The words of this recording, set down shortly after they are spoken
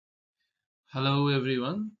Hello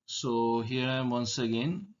everyone. So here I am once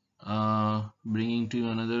again bringing to you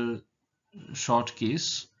another short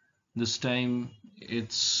case. This time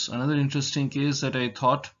it's another interesting case that I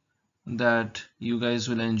thought that you guys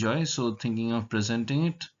will enjoy. So thinking of presenting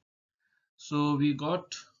it. So we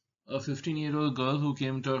got a 15-year-old girl who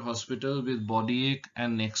came to our hospital with body ache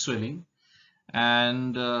and neck swelling,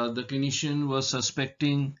 and the clinician was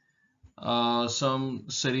suspecting some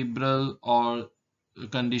cerebral or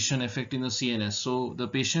condition affecting the CNS. So the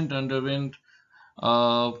patient underwent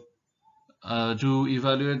uh, to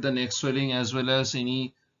evaluate the neck swelling as well as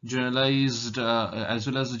any generalized as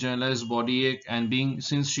well as the generalized body ache, and being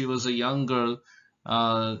since she was a young girl,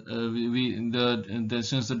 since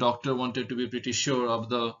the doctor wanted to be pretty sure of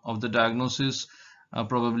the diagnosis,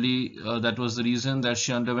 probably that was the reason that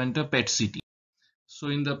she underwent a PET CT. So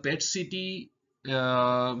in the PET CT,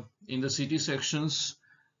 in the CT sections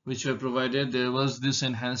which were provided, there was this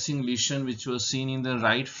enhancing lesion which was seen in the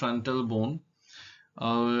right frontal bone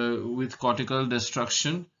with cortical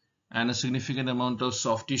destruction and a significant amount of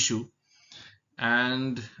soft tissue.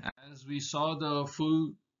 And as we saw the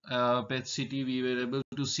full PET CT, we were able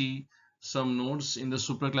to see some nodes in the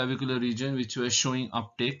supraclavicular region which were showing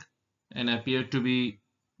uptake and appeared to be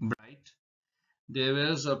bright. There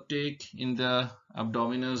was uptake in the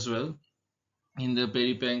abdomen as well, in the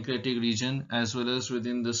peripancreatic region as well as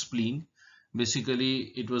within the spleen. Basically,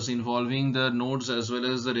 it was involving the nodes as well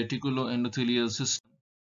as the reticuloendothelial system,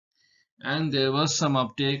 and there was some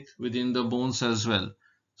uptake within the bones as well.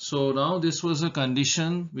 So now this was a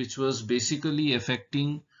condition which was basically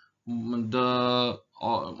affecting the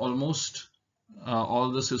almost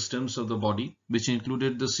all the systems of the body, which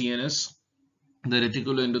included the CNS, the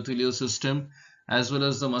reticuloendothelial system, as well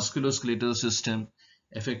as the musculoskeletal system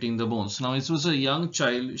affecting the bones. Now, it was a young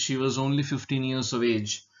child. She was only 15 years of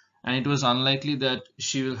age, and it was unlikely that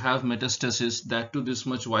she will have metastasis, that to this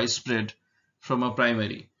much widespread from a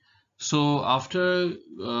primary. So after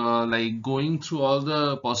like going through all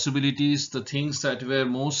the possibilities, the things that were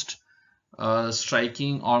most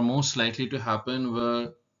striking or most likely to happen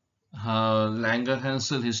were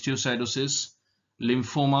Langerhans histiocytosis,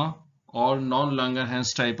 lymphoma, or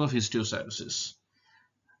non-Langerhans type of histiocytosis.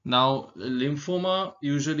 Now, lymphoma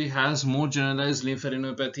usually has more generalized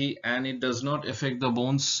lymphadenopathy, and it does not affect the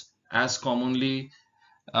bones as commonly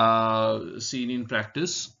seen in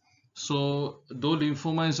practice. So, though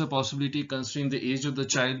lymphoma is a possibility considering the age of the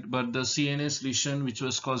child, but the CNS lesion which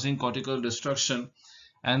was causing cortical destruction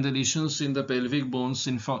and the lesions in the pelvic bones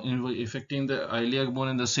affecting the iliac bone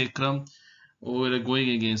and the sacrum were going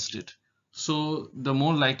against it. So the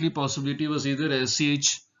more likely possibility was either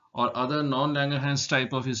LCH or other non-Langerhans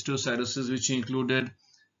type of histiocytosis, which included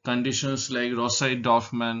conditions like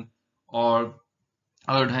Rossite-Dorfman or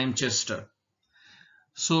Erdheim-Chester.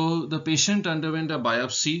 So the patient underwent a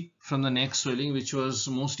biopsy from the neck swelling, which was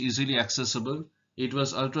most easily accessible. It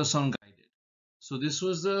was ultrasound guided. So this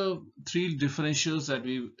was the three differentials that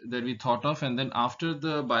we thought of, and then after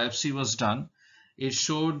the biopsy was done, it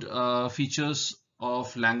showed features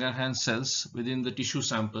of Langerhans cells within the tissue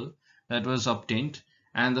sample that was obtained,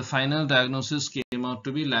 and the final diagnosis came out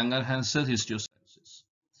to be Langerhans cell histiocytosis.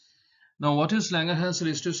 Now, what is Langerhans cell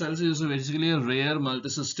histiocytosis? Is basically a rare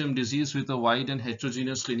multisystem disease with a wide and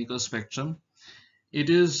heterogeneous clinical spectrum. It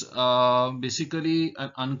is basically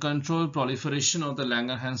an uncontrolled proliferation of the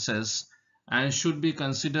Langerhans cells and should be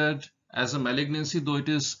considered as a malignancy, though it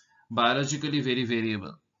is biologically very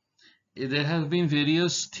variable. There have been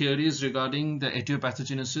various theories regarding the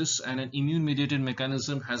etiopathogenesis, and an immune-mediated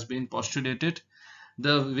mechanism has been postulated.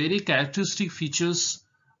 The very characteristic features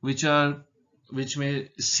which may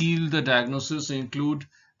seal the diagnosis include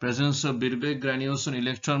presence of Birbeck granules on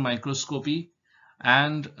electron microscopy,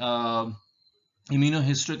 and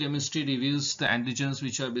immunohistochemistry reveals the antigens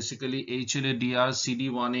which are basically HLA-DR,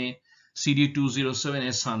 CD1A, CD207,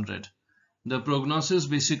 S100. The prognosis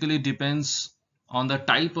basically depends on the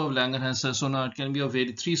type of Langerhans cell. So now it can be of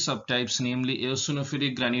three subtypes, namely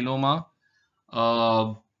eosinophilic granuloma,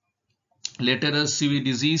 laterous CV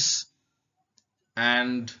disease,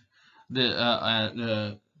 and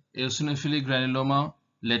the eosinophilic granuloma,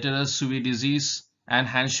 laterous CV disease, and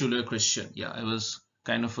Hans-Schüller-Christian. Yeah, I was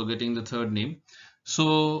kind of forgetting the third name.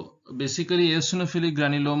 So basically, eosinophilic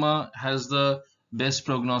granuloma has the best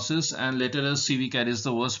prognosis, and laterous CV carries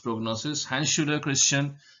the worst prognosis.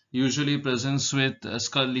 Hans-Schüller-Christian usually presents with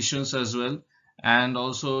skull lesions as well, and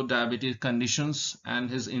also diabetic conditions,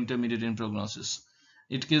 and is intermediate in prognosis.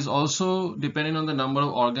 It is also depending on the number of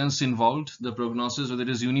organs involved, the prognosis, whether it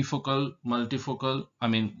is unifocal, multifocal, I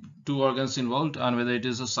mean two organs involved, and whether it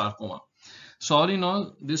is a sarcoma. So all in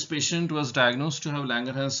all, this patient was diagnosed to have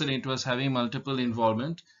Langerhans and it was having multiple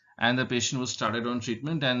involvement, and the patient was started on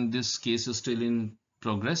treatment, and this case is still in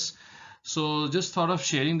progress. So just thought of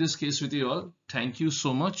sharing this case with you all. Thank you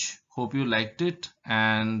so much. Hope you liked it,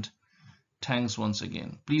 and thanks once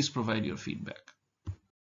again. Please provide your feedback.